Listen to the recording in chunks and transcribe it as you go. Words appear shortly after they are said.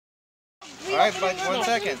All right, bud, 1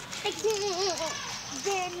 second.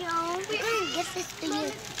 Daniel, we're gonna get this to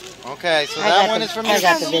you. Okay, so that one is from your I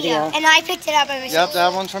got the video. And I picked it up by myself. Yep,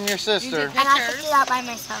 that one's from your sister. And I picked it up by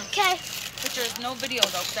myself. Okay. Pictures, no video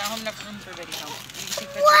though, because I don't have enough room for video. You can see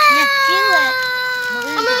pictures. Wow! Do it.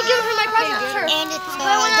 I'm gonna give her my present first. And it's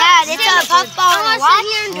Dad, it's a puffball and a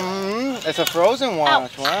watch. It's a frozen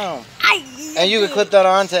watch. Wow. And you could clip that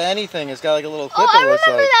onto anything. It's got like a little clip. Oh, I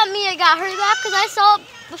remember that Mia got her that because I saw it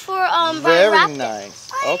before. Very nice.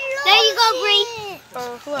 Okay. There you go, Bree.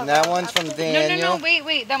 And that one's from Daniel. No,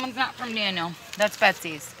 wait. That one's not from Daniel. That's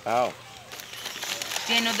Betsy's. Oh.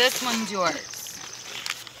 Daniel, this one's yours.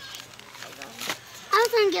 I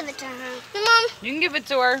was gonna give it to her. Hey, Mom. You can give it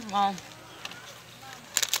to her. Well.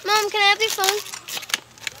 Mom, can I have your phone?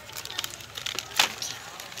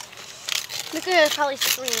 Look at her probably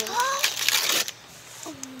scream.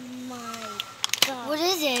 Oh my God. What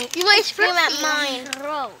is it? You might scream at mine.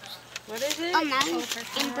 What is it?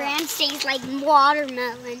 And brand stays like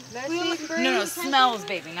watermelon. No, smells,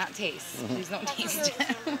 baby, not taste. There's no taste.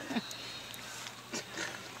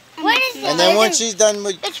 What is it? And then once she's done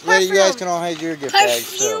with it, you guys can all hide your gift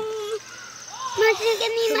bags too. Mom, can you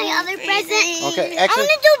give me my other present? Okay, I actually.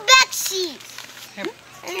 want to do Betsy.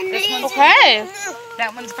 This one's Okay.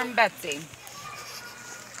 That one's from Betsy.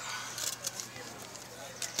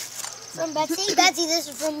 From Betsy? Betsy, this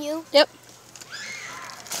is from you? Yep.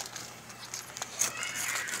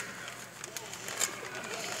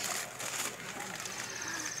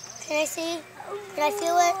 Can I see? Can I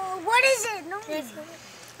feel it? What is it? No. Can I feel it?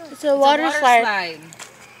 It's a water slide.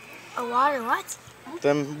 A water what?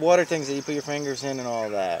 Them water things that you put your fingers in and all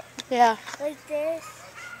that. Yeah. Like this?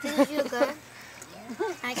 Does it feel good?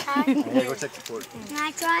 Can I try? I'm gonna go check the port. Can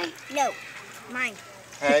I try? No. Mine.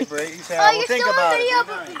 Hey, Bree, you said I will think about it.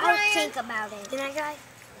 I will think about it. Can I try?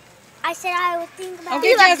 I said I would think about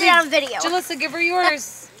Okay, it. Jazzy, on video. Jalissa, give her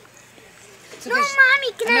yours. No,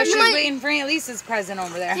 Mommy, can I know I? she's waiting for Aunt Lisa's present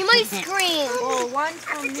over there. You might scream. Well, one's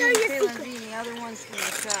from me and Caitlin B, and the other one's from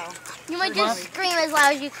Michelle. You might just scream as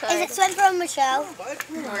loud as you could. Is it one from Michelle?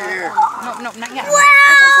 No, not yet.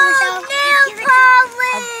 Wow!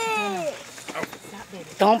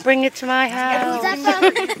 Don't bring it to my house. Who's that from?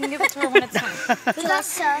 You can give it to her when it's time. Who's that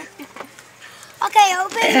from? Okay,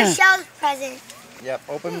 open Michelle's present. Yep,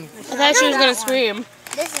 open. I thought she was going to scream.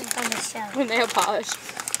 This is from Michelle. With nail polish.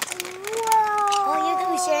 Oh, you're going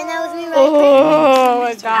to be sharing that with me, right? Oh, my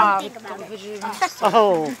I'll God. think about it.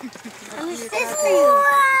 Oh. Who's this for you?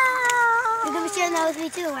 You're going to be sharing that with me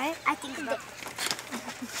too, right? I think about it.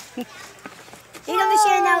 You're going to be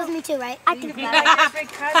sharing that with me too, right? I think about it.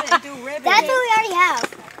 That's what we already have.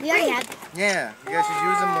 We already have. Yeah, you guys should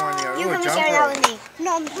use them more in the You're going to be sharing that with me. No,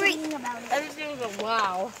 I'm thinking about it.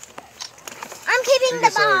 Wow. I'm keeping She the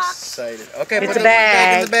gets so box. excited. Okay, It's put a it back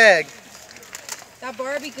bag. in the bag. That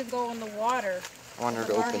Barbie could go in the water. I want her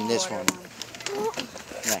to open this one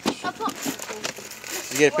next.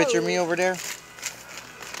 You get a picture of me over there?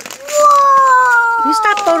 Whoa! You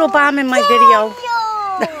stop photobombing my video.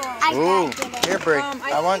 Ooh, here, Bree.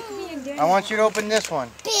 I want you to open this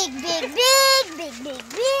one. Big.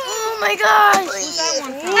 Oh my gosh!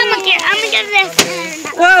 I'm gonna get this.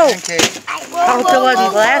 Whoa. Okay. Hope there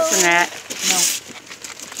wasn't glass in that.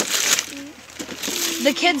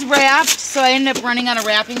 The kids wrapped, so I ended up running out of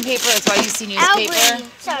wrapping paper. That's why you see newspaper.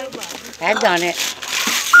 Sorry. I've done it.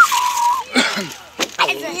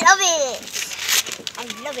 I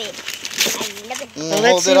love it. Well,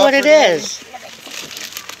 let's see what it is.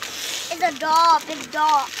 It's a doll. Big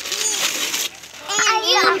doll. And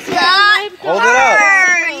you Hold it up.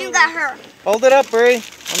 You got her. Hold it up, Bree.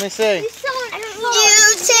 Let me see. You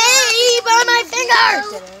tape on my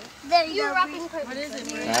fingers. There you go. What is it?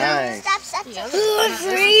 Nice. I'm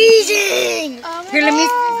freezing. Here, let me.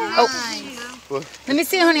 Oh, let me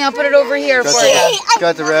see, honey. I'll put it over here for you.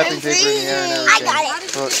 Got the wrapping paper in the air and everything. I got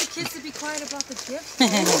it. Look. The kids to be quiet about the gift.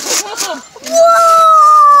 Whoa!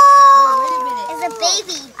 It's a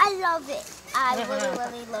baby. I love it. I really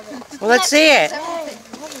love it. Well, let's see it.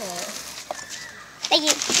 Thank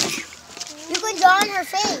you. You can draw on her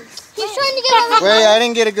face. He's trying to get on her. Wait, I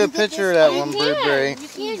didn't get a good picture of that one, Bree. Yeah,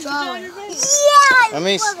 Let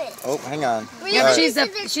me. Oh, hang on. Yeah, All she's a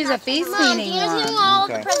face painting one.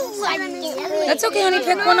 Okay. That's okay, honey.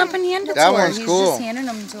 Pick one up and hand it to her. That one's He's cool. just handing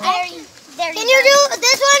them to her. Can you do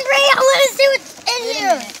this one, Bree? I want to see what's in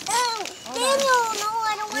here. Daniel, no,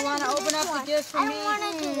 I don't want to. You want to open up the gift for I me? don't want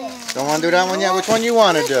to do this. Don't want to do that one yet? Which one you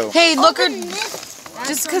want to do? Hey, look her.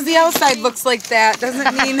 Just because the outside looks like that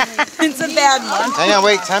doesn't mean it's a bad one. Hang on,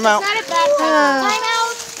 wait. Time out. Not a bad time. Time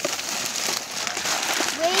out.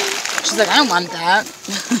 Wait. She's like, I don't want that.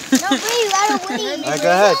 No, Bree, you gotta wait. All right, go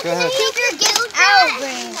ahead, go ahead. Keep your gifts out,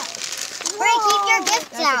 Bree. Bree, keep your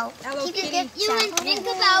gifts out. Keep your gifts out. You can think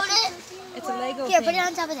about it. It's a Lego Here, thing. put it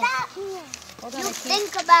on top of that. Hold on, You I can't.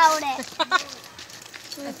 think about it.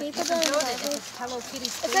 Think about it. It's Hello Kitty.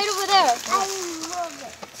 It's right over there. I love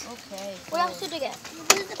it. Okay. What else did you get?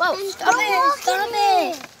 Whoa, stop it. Stop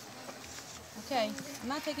it. Okay. I'm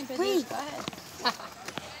not taking pictures. Bree. Go ahead.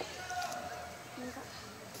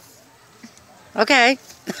 Okay.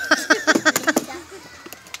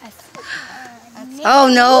 Oh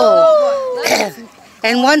no.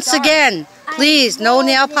 And once again, please, no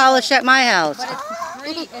nail polish at my house.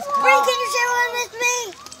 Bree, it's Bree, glow. can you share one with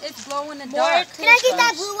me? It's glow in the dark. Can I get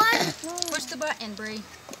that blue one? Push the button, Bree.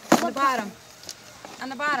 On the bottom. On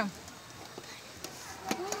the bottom.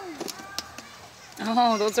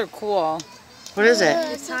 Oh, those are cool. What is it?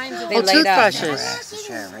 It's time to They Oh, light up. toothbrushes. That's the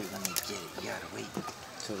chair right when they get it. You gotta wait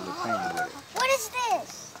till you're playing with it. What is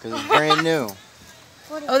this? Because it's brand new.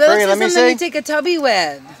 Oh, that Bree, looks let like me something see. you take a tubby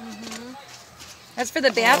with. That's for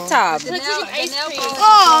the bathtub. The nail polish.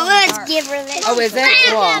 Oh, let's give her this. Oh, is it?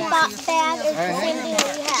 Cool. I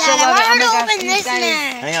She'll love it. want Oh my to gosh, open these this guys.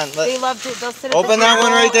 now. Hang on. They love to. They'll sit at Open the that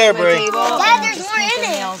one table, right there, at my Bree. table, Dad, and there's just more paint in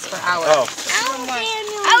their it. nails for hours. Oh.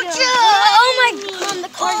 Ouch! Oh my God! The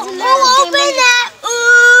cards in there. Who opened that?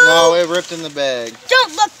 Ooh! No, it ripped in the bag.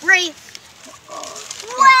 Don't look, Bree.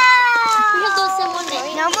 Wow!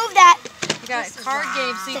 Now move that. You got a card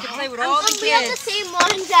game so you can play with all the We have the kids. same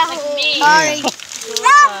ones at home. Sorry.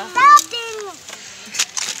 Stop! Stop, Daniel.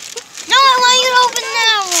 No, I want you to open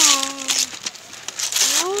that one.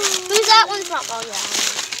 Who's that one from? Oh yeah.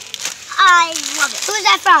 I love it. Who's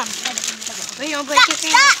that from? Wait, don't break your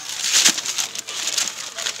finger.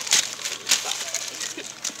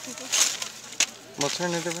 We'll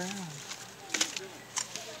turn it around.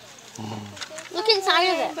 Look inside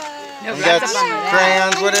of it. No, You got that's up under that.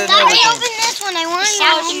 crayons with it and Daddy, everything. open this one. I want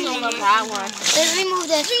you to open that one. Let's remove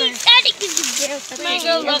this first. Daddy, give the gift.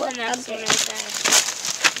 You'll love the next one right there.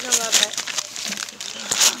 You'll love it.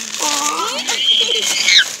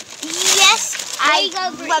 Yes, I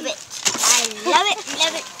love it. I love it,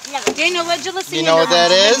 love it, love it. Daniel, let you listen. You know what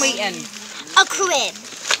that is? I'm waiting. A crib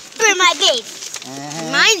for my baby.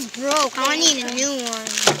 Mine's broke. I need a new one.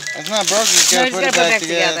 It's not broken. You No, gotta just put it gotta back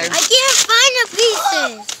together. I can't find the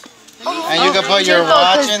pieces. And you can put your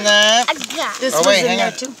watch in that. I got This Oh, was wait, in hang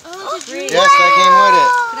there on. too. Yes, that came with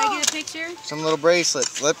it. Can I get a picture? Some little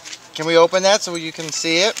bracelets. Can we open that so you can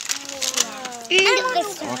see it?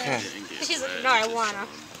 Okay. She's like, no, I wanna.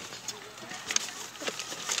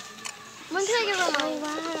 When can I give her mine?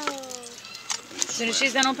 As soon as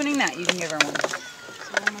she's done opening that, you can give her one.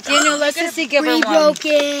 Daniel, let's just see, give her We one. broke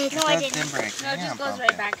it. No, I didn't. Break. No, it just goes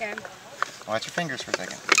right back in. Watch your fingers for a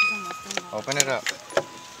second. Open it up.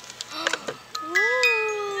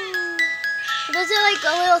 There's like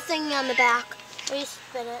a little thing on the back where you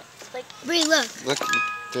spin it. Like, Bree, look. Look,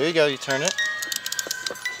 there you go. You turn it.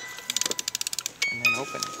 And then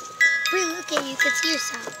open it. Bree, look at you. You can see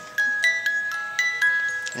yourself.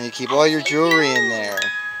 And you keep all your jewelry in there.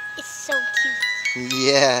 It's so cute.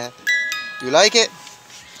 Yeah. You like it?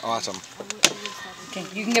 Awesome. Okay,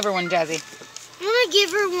 you can give her one, Jazzy. I want to give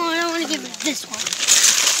her one. I want to give her this one.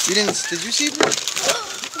 Did you see?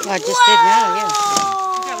 I just did now, yeah.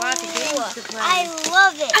 I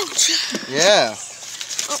love it. Ouch. Yeah.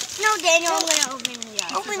 Oh, no, Daniel, I'm going to open it.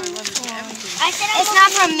 Open this one. It's not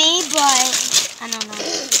from me, but I don't know.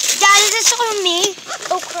 Dad, is this from me?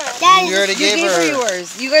 Oh, crap. Dad, You already You gave gave her her.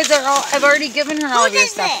 yours. You guys are all. I've already given her all of your Whose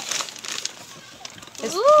is stuff.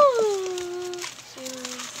 this? Ooh.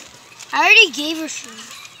 I already gave her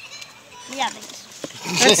shoes. Yeah, but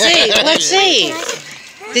Let's see. Let's see.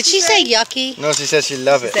 Did she say yucky? No, she said she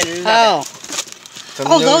loved it. Said love Oh. Some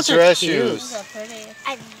Oh, new those are dress cute. shoes.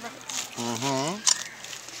 I love Mm-hmm.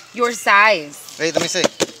 it. Your size. Wait, let me see.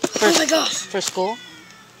 Oh my gosh. For school?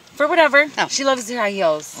 For whatever. Oh. She loves her high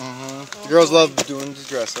heels. Mm-hmm. Girls love doing the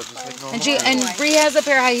dress up. Just like normal. And Bree has a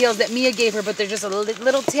pair of high heels that Mia gave her, but they're just a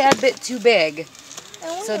little tad bit too big.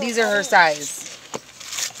 So these are her size.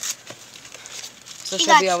 So She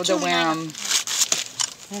she'll be got able to wear them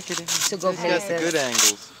Look at it. to go She's got the good places.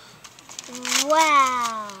 angles.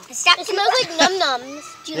 Wow. It smells like num-nums.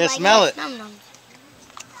 Do you Yeah, like smell it. Num-nums.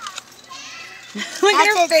 Look at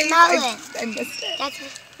her That's it, face. smell I missed it. That's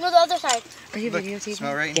no, the other side. Are you Look, videotaping?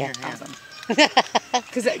 smell right in Yeah. here. Yeah. Awesome.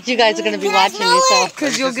 You guys are going to be Can I watching smell me, so. it?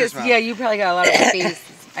 Because you'll sister get, smell? yeah, you probably got a lot of space.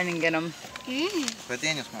 I didn't get them. But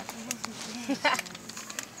Daniel smell.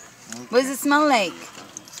 What does it smell like?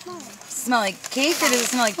 Smell like cake or does it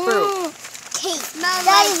smell like fruit? cake.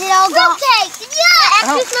 That is it all gone. Cake. Yeah,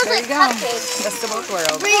 Oh, actually smells there like you go. cupcakes. Best of both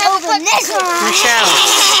worlds. Bring over this one. Michelle,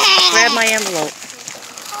 grab my envelope.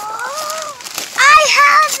 I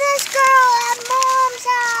have this girl at Mom's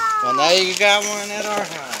house. Well, now you got one at our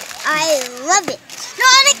house. I love it. No,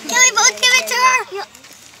 can we both give it to her?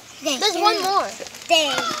 No. There's one more.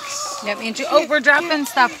 Thanks. Yep, Andrew. Oh, we're dropping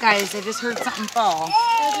stuff, guys. I just heard something fall.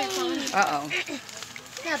 Uh-oh.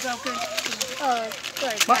 Not broken. Oh,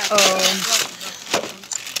 good. Uh-oh.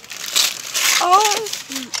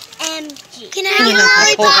 OMG. Can I have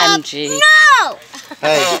a lollipop? OMG. No!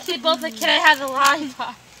 Hey, They both like, can I have the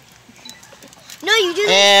lollipop? No, you do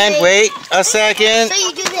this. and wait a second. So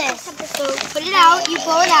you do this. So put it out, you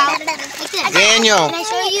pull it out, like this. Daniel. Can I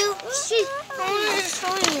show you? I'm just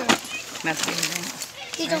showing you. That's the thing.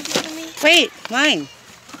 Please don't put it me. Wait, mine.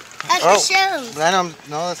 That's Oh. the show. I don't,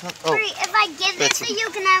 no, that's not. Oh, Bree, if I give this to you,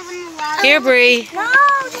 can I have one lollipop? Here, Bree. No,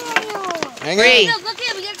 Daniel. hang Bree. on. Look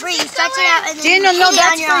at me. Bree, stretch it out and then Daniel, no, put it on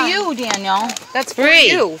that's your for arm. you, Daniel. That's for Bree.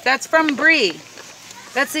 you. That's from Bree.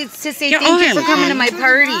 That's to say Your thank you arm. for coming to my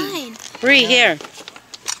party. Bree, here.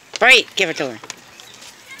 Bree, give it to her.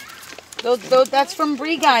 That's from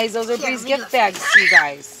Bree, guys. Those are Bree's gift bags to you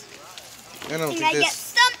guys. I don't Can I think get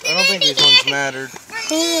this. something I don't think in these ones mattered.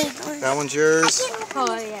 That one's yours.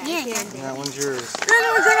 Oh, yeah. Yeah. That one's yours. No,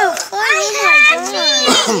 we're gonna fight.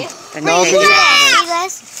 Oh my god. No, You but do it- that.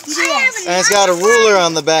 See this? You do this. and it's got a ruler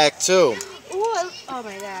on the back too. Oh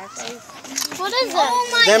my gosh. What is it? Oh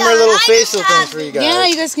my Them are little facial things for you guys. Yeah,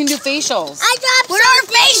 you guys can do facials. I dropped what are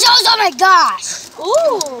facials? Oh my gosh.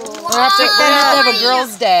 Ooh. We'll have to have a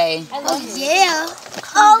girls' day. Oh yeah.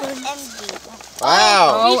 OMG.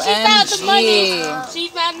 Wow. She found the money. OMG. She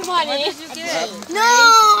found the money. What did you get? No,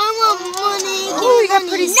 I want money. Oh, you got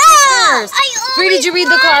pretty No. stickers. I Bree, did you read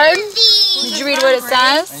the card? Did you read what it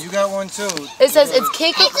says? And you got one too. It says, it's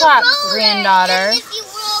cake o'clock, granddaughter. If you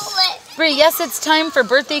roll it. Bree, yes, it's time for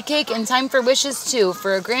birthday cake and time for wishes too.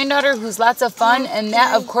 For a granddaughter who's lots of fun, and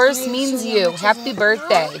that, of course, means you. Happy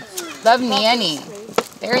birthday. Love, Nanny.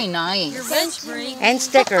 Very nice. And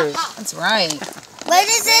stickers. That's right. What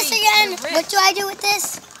is this again? What do I do with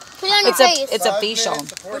this? Put it on your face. It's a facial.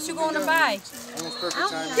 What you going to buy? And it's perfect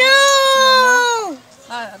timing. No!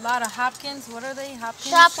 A lot of Hopkins. What are they?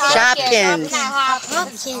 Hopkins? Shopkins.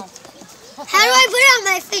 How do I put it on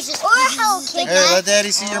my face? Or how can Hey, let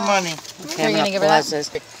Daddy see your money. You're gonna give her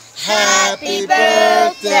that? Happy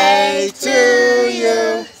birthday to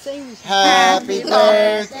you. Happy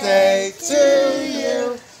birthday to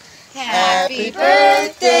you. Happy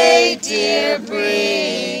birthday, dear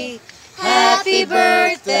Bree. Happy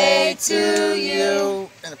birthday to you.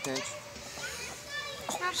 And a pinch.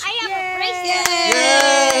 I have a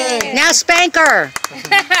bracelet. Yay! Now spank her.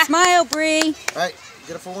 Smile, Bree. All right,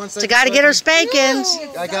 get it for 1 second. You got to get her spankings.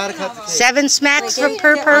 I gotta cut the cake. 7 smacks per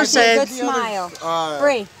Good person. smile.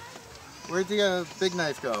 Bree. Bree, Where'd the big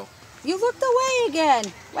knife go? you looked away again.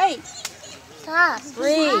 Wait. Stop.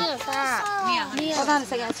 Bree. Stop. Hold on a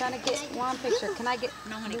second. I'm trying to get one picture. Can I get...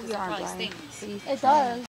 No, honey, because your arm, Brian. Please. It does.